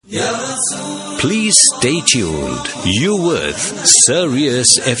Please stay tuned. You're with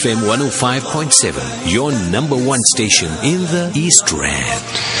Sirius FM 105.7, your number one station in the East Rand.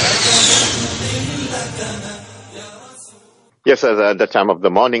 Yes, at the time of the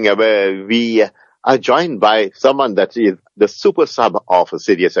morning, where we are joined by someone that is the super sub of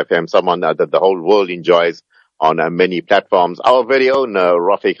Sirius FM, someone that the whole world enjoys on many platforms. Our very own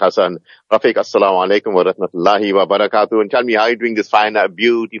Rafeek Hass.en. Rafeek, assalamu alaikum wa rahmatullahi wa barakatuh. And tell me, how are you doing this fine,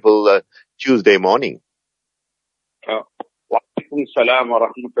 beautiful Tuesday morning? Wa alaikum salam wa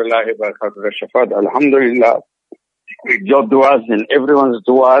rahmatullahi wa barakatuh. Shafat, alhamdulillah. With your du'as and everyone's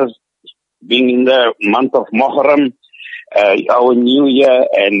du'as, being in the month of Muharram, our new year,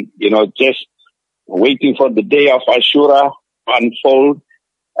 and, just waiting for the day of Ashura to unfold.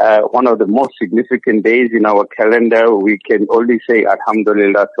 One of the most significant days in our calendar, we can only say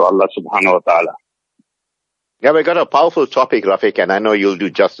alhamdulillah to Allah subhanahu wa ta'ala. Yeah, we got a powerful topic, Rafeek, and I know you'll do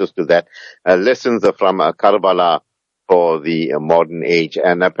justice to that. Lessons from Karbala for the modern age.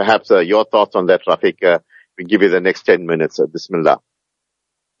 And perhaps your thoughts on that, Rafeek. We give you the next 10 minutes. Bismillah.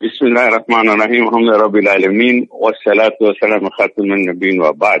 Bismillah ar-Rahman ar-Rahim. Alhamdulillah Rabbil Alameen. Wa salatu wa salam khataman nabiyyin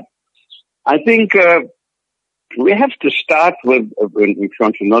wa ba'd. I think we have to start with, if you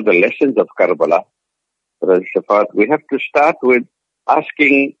want to know the lessons of Karbala, we have to start with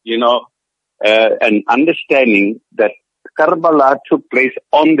asking, and understanding that Karbala took place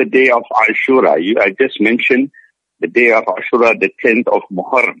on the day of Ashura. I just mentioned the day of Ashura, the 10th of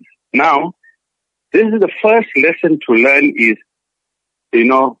Muharram. Now, this is the first lesson to learn is,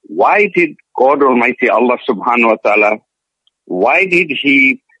 why did God Almighty Allah subhanahu wa ta'ala, why did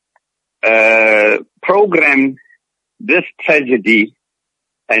He program this tragedy,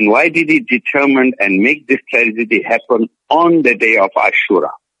 and why did He determine and make this tragedy happen on the day of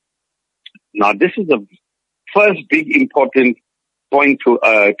Ashura? Now, this is the first big important point to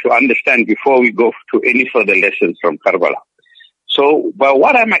understand before we go to any further lessons from Karbala. So, but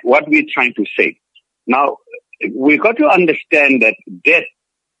what we're trying to say now, we got to understand that death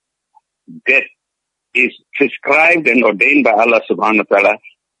is prescribed and ordained by Allah subhanahu wa ta'ala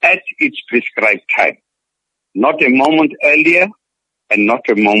at its prescribed time. Not a moment earlier and not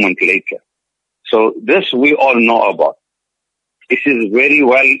a moment later. So this we all know about. This is very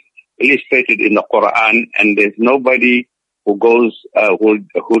well illustrated in the Quran, and there's nobody who goes,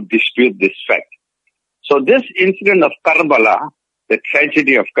 who dispute this fact. So this incident of Karbala, the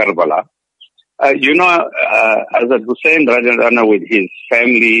tragedy of Karbala, Hazrat Hussein radiallahu anhu with his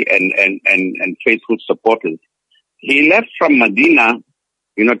family and faithful supporters, he left from Medina,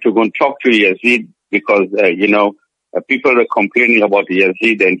 to go and talk to Yazid because, people are complaining about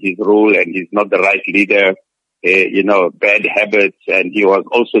Yazid and his rule, and he's not the right leader, bad habits, and he was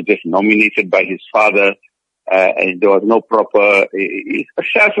also just nominated by his father, and there was no proper,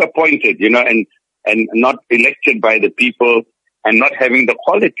 self-appointed, and not elected by the people, and not having the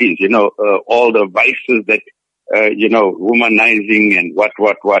qualities, all the vices that, womanizing and what.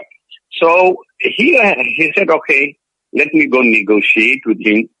 So he said, okay, let me go negotiate with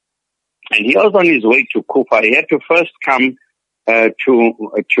him. And he was on his way to Kufa. He had to first come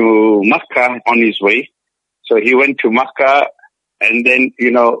to Makkah on his way. So he went to Makkah, and then,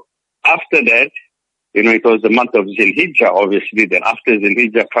 after that, it was the month of Zil-Hijjah, obviously. Then after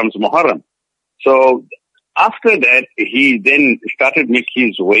Zil-Hijjah comes Muharram. So after that, he then started making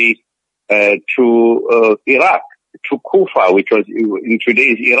his way to Iraq, to Kufa, which was in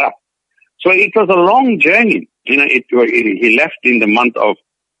today's Iraq. So it was a long journey. He left in the month of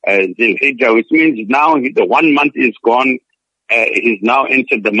Zil-Hijjah, which means now the 1 month is gone. He's now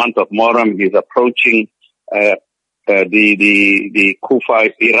entered the month of Muharram. He's approaching the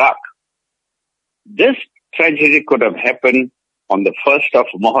Kufa, Iraq. This tragedy could have happened on the 1st of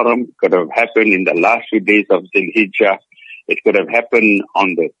Muharram, could have happened in the last few days of Zil-Hijjah. It could have happened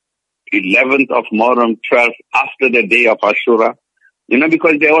on the 11th of Muharram, 12th, after the day of Ashura.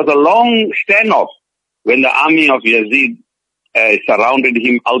 Because there was a long standoff when the army of Yazid surrounded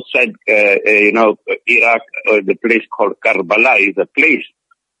him outside, Iraq, the place called Karbala is a place.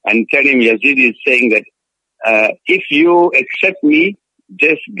 And tell him, Yazid is saying that, if you accept me,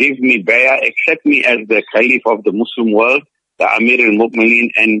 just give me bay'ah, accept me as the Caliph of the Muslim world, the Amir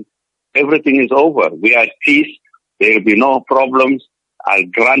al-Mu'mineen, and everything is over. We are at peace. There will be no problems. I'll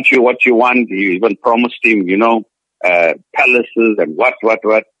grant you what you want. He even promised him, palaces and what.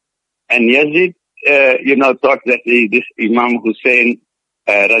 And Yazid, thought that this Imam Hussein,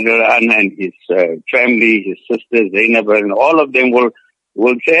 radiallahu anhu, and his family, his sisters, Zainab, and all of them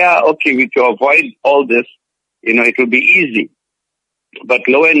will say, okay, to avoid all this, it will be easy. But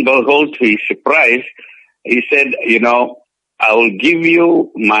lo and behold, to his surprise, he said, I will give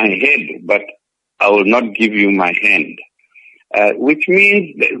you my head, but I will not give you my hand. Which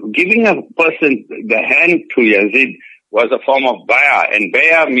means that giving a person the hand to Yazid was a form of bay'ah, and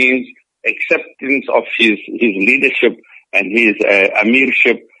bay'ah means acceptance of his leadership and his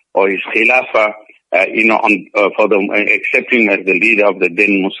amirship or his khilafah, for accepting as the leader of the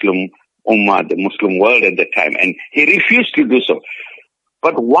then Muslim ummah, the Muslim world at the time. And he refused to do so.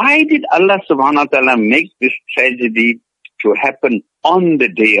 But why did Allah subhanahu wa ta'ala make this tragedy to happen on the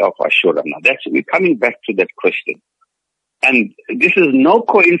day of Ashura? Now we're coming back to that question. And this is no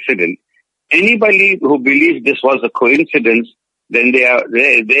coincidence. Anybody who believes this was a coincidence, then they are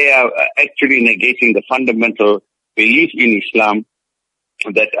actually negating the fundamental belief in Islam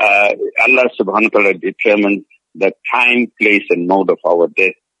that Allah subhanahu wa ta'ala determines the time, place and mode of our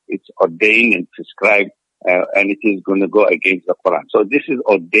death. It's ordained and prescribed, and it is going to go against the Quran. So this is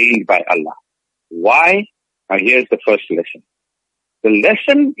ordained by Allah. Why? Now here's the first lesson. The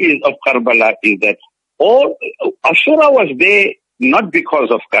lesson of Karbala is that Ashura was there not because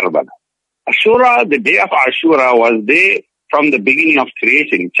of Karbala. Ashura, the day of Ashura was there from the beginning of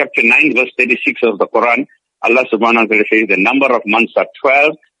creation. Chapter 9 verse 36 of the Quran, Allah subhanahu wa ta'ala says the number of months are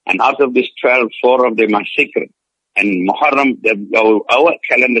 12, and out of these 12, 4 of them are sacred. And Muharram, our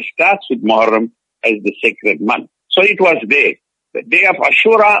calendar starts with Muharram as the sacred month. So it was there. The day of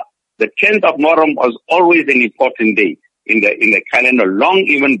Ashura, the 10th of Muharram, was always an important day in the calendar, long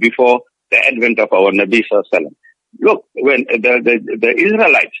even before the advent of our Nabi sallallahu alaihi wasallam. Look, when the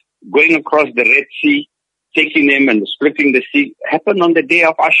Israelites going across the Red Sea, taking them and splitting the sea, happened on the day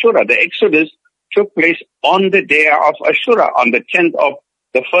of Ashura. The Exodus took place on the day of Ashura, on the 10th of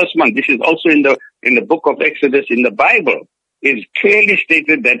the first month. This is also in the book of Exodus in the Bible. It's clearly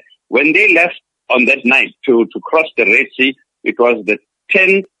stated that when they left on that night to cross the Red Sea, it was the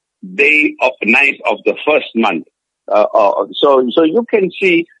 10th day of night of the first month. So you can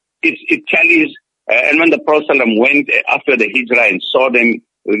see it tallies. And when the Prophet went after the Hijrah and saw them,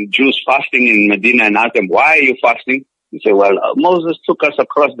 Jews fasting in Medina, and asked them, why are you fasting? He said, well, Moses took us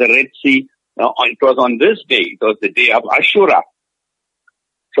across the Red Sea. It was on this day. It was the day of Ashura.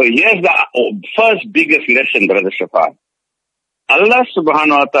 So here's the first biggest lesson, Brother Shafar. Allah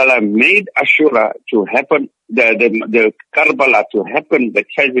subhanahu wa ta'ala made Ashura to happen, the Karbala to happen, the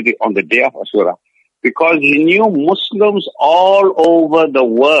tragedy on the day of Ashura, because he knew Muslims all over the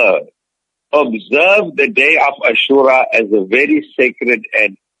world observe the day of Ashura as a very sacred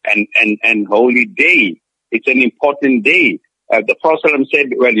and holy day. It's an important day. The Prophet said,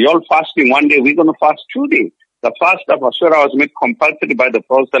 well, you're fasting one day, we're going to fast 2 days. The fast of Ashura was made compulsory by the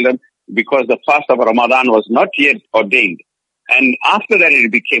Prophet because the fast of Ramadan was not yet ordained. And after that,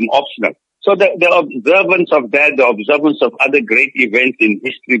 it became optional. So the observance of that, the observance of other great events in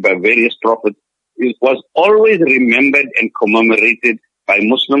history by various prophets, was always remembered and commemorated by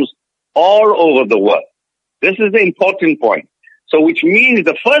Muslims all over the world. This is the important point. So which means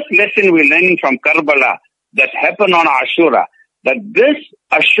the first lesson we're learning from Karbala that happened on Ashura, that this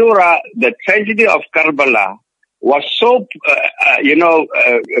Ashura, the tragedy of Karbala, was so,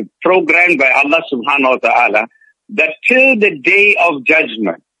 programmed by Allah subhanahu wa ta'ala that till the day of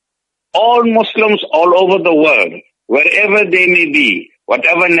judgment, all Muslims all over the world, wherever they may be,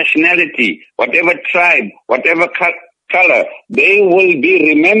 whatever nationality, whatever tribe, whatever color, they will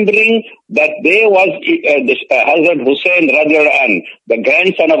be remembering that there was Hazrat Hussein radiallahu anh, the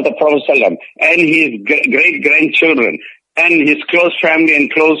grandson of the Prophet ﷺ, and his great-grandchildren, and his close family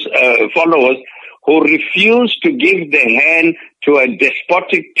and close followers, who refused to give the hand to a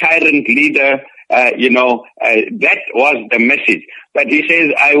despotic tyrant leader. That was the message. But he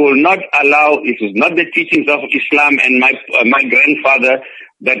says, I will not allow, it is not the teachings of Islam and my grandfather,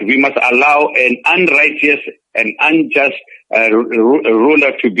 that we must allow an unrighteous and unjust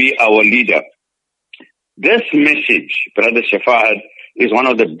ruler to be our leader. This message, Brother Shafa'at, is one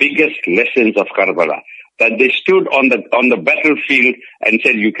of the biggest lessons of Karbala. That they stood on the battlefield and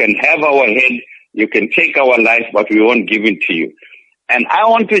said, you can have our head, you can take our life, but we won't give it to you. And I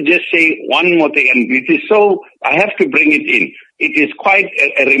want to just say one more thing, and it is so, I have to bring it in. It is quite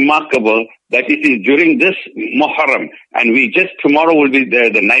remarkable that it is during this Muharram, and tomorrow will be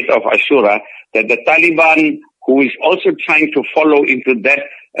the night of Ashura, that the Taliban, who is also trying to follow into that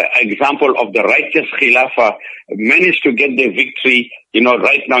example of the righteous Khilafah, managed to get their victory,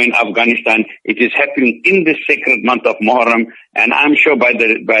 right now in Afghanistan. It is happening in the sacred month of Muharram, and I'm sure by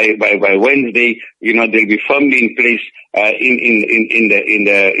Wednesday, they'll be firmly in place,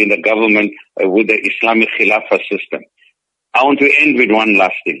 in the government with the Islamic Khilafah system. I want to end with one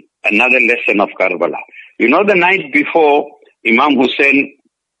last thing, another lesson of Karbala. The night before, Imam Hussein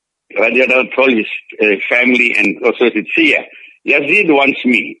radiallahu told his family and also said, see, Yazid wants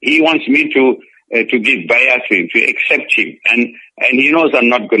me. He wants me to give bayah to him, to accept him. And he knows I'm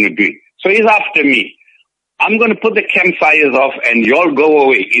not going to do it. So he's after me. I'm going to put the campfires off and you all go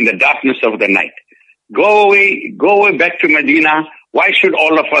away in the darkness of the night. Go away back to Medina. Why should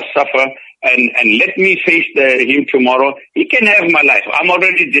all of us suffer? And let me face him tomorrow. He can have my life. I'm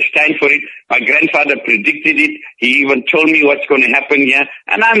already destined for it. My grandfather predicted it. He even told me what's going to happen here.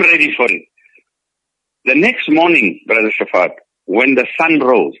 And I'm ready for it. The next morning, Brother Shafat, when the sun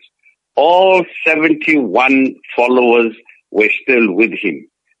rose, all 71 followers were still with him.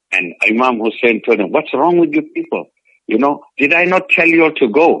 And Imam Hussein told them, what's wrong with you people? Did I not tell you all to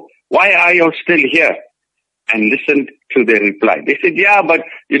go? Why are you all still here? And listened to their reply. They said, yeah, but,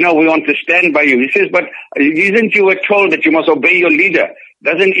 we want to stand by you. He says, but isn't you were told that you must obey your leader?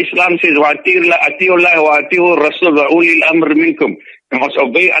 Doesn't Islam says, وَأَطِيعُوا اللَّهَ وَأَطِيعُوا الرَّسُولَ وَأُولِي الْأَمْرِ مِنْكُمْ? You must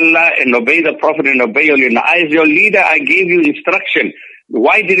obey Allah and obey the Prophet and obey your leader. As your leader, I gave you instruction.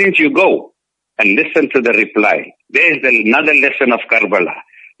 Why didn't you go? And listen to the reply. There's another lesson of Karbala.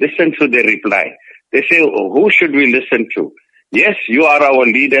 Listen to the reply. They say, who should we listen to? Yes, you are our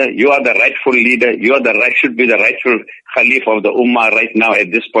leader. You are the rightful leader. Should be the rightful Khalif of the Ummah right now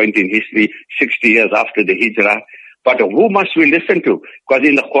at this point in history, 60 years after the Hijrah. But who must we listen to? Because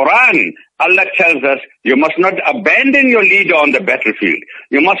in the Quran, Allah tells us, you must not abandon your leader on the battlefield.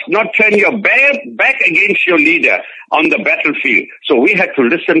 You must not turn your back against your leader on the battlefield. So we had to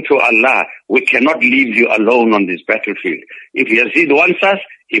listen to Allah. We cannot leave you alone on this battlefield. If Yazid wants us,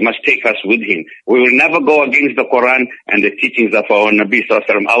 he must take us with him. We will never go against the Quran and the teachings of our Nabi Sallallahu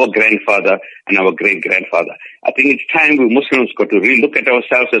Alaihi Wasallam, our grandfather and our great-grandfather. I think it's time we Muslims got to really look at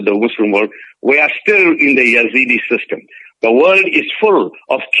ourselves as the Muslim world. We are still in the Yazidi system. The world is full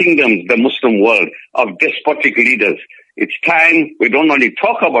of kingdoms, the Muslim world, of despotic leaders. It's time we don't only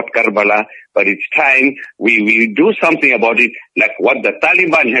talk about Karbala, but it's time we do something about it, like what the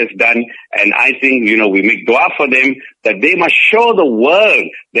Taliban has done. And I think, we make dua for them, that they must show the world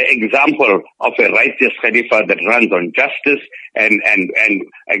the example of a righteous Khalifa that runs on justice and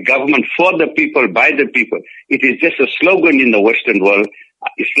a government for the people, by the people. It is just a slogan in the Western world.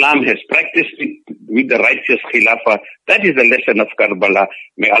 Islam has practiced it with the righteous Khilafah. That is the lesson of Karbala.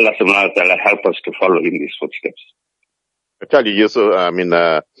 May Allah subhanahu wa ta'ala help us to follow in these footsteps. I tell you, Yusuf,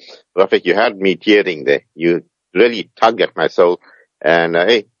 Rafeek, you had me tearing there. You really tugged at my soul. And,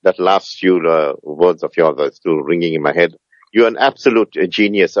 that last few words of yours are still ringing in my head. You're an absolute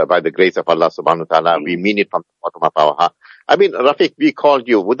genius by the grace of Allah subhanahu wa ta'ala. We mean it from the bottom of our heart. Rafeek, we called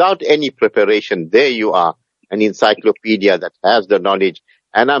you without any preparation. There you are, an encyclopedia that has the knowledge.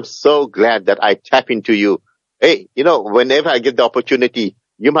 And I'm so glad that I tap into you. Hey, whenever I get the opportunity,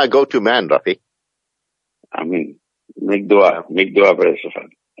 you're my go-to man, Rafeek. Make dua, Brother Shafat.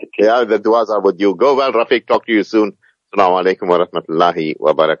 Yeah, the duas are with you. Go well, Rafeek. Talk to you soon. Assalamu alaikum wa rahmatullahi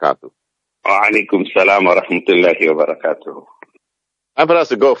wa barakatuh. Wa alaikum salam wa rahmatullahi wa barakatuh. Time for us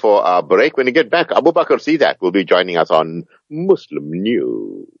to go for a break. When we get back, Abu Bakr Sidat will be joining us on Muslim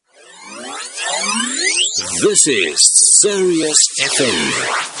News. This is Sirius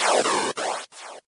FM.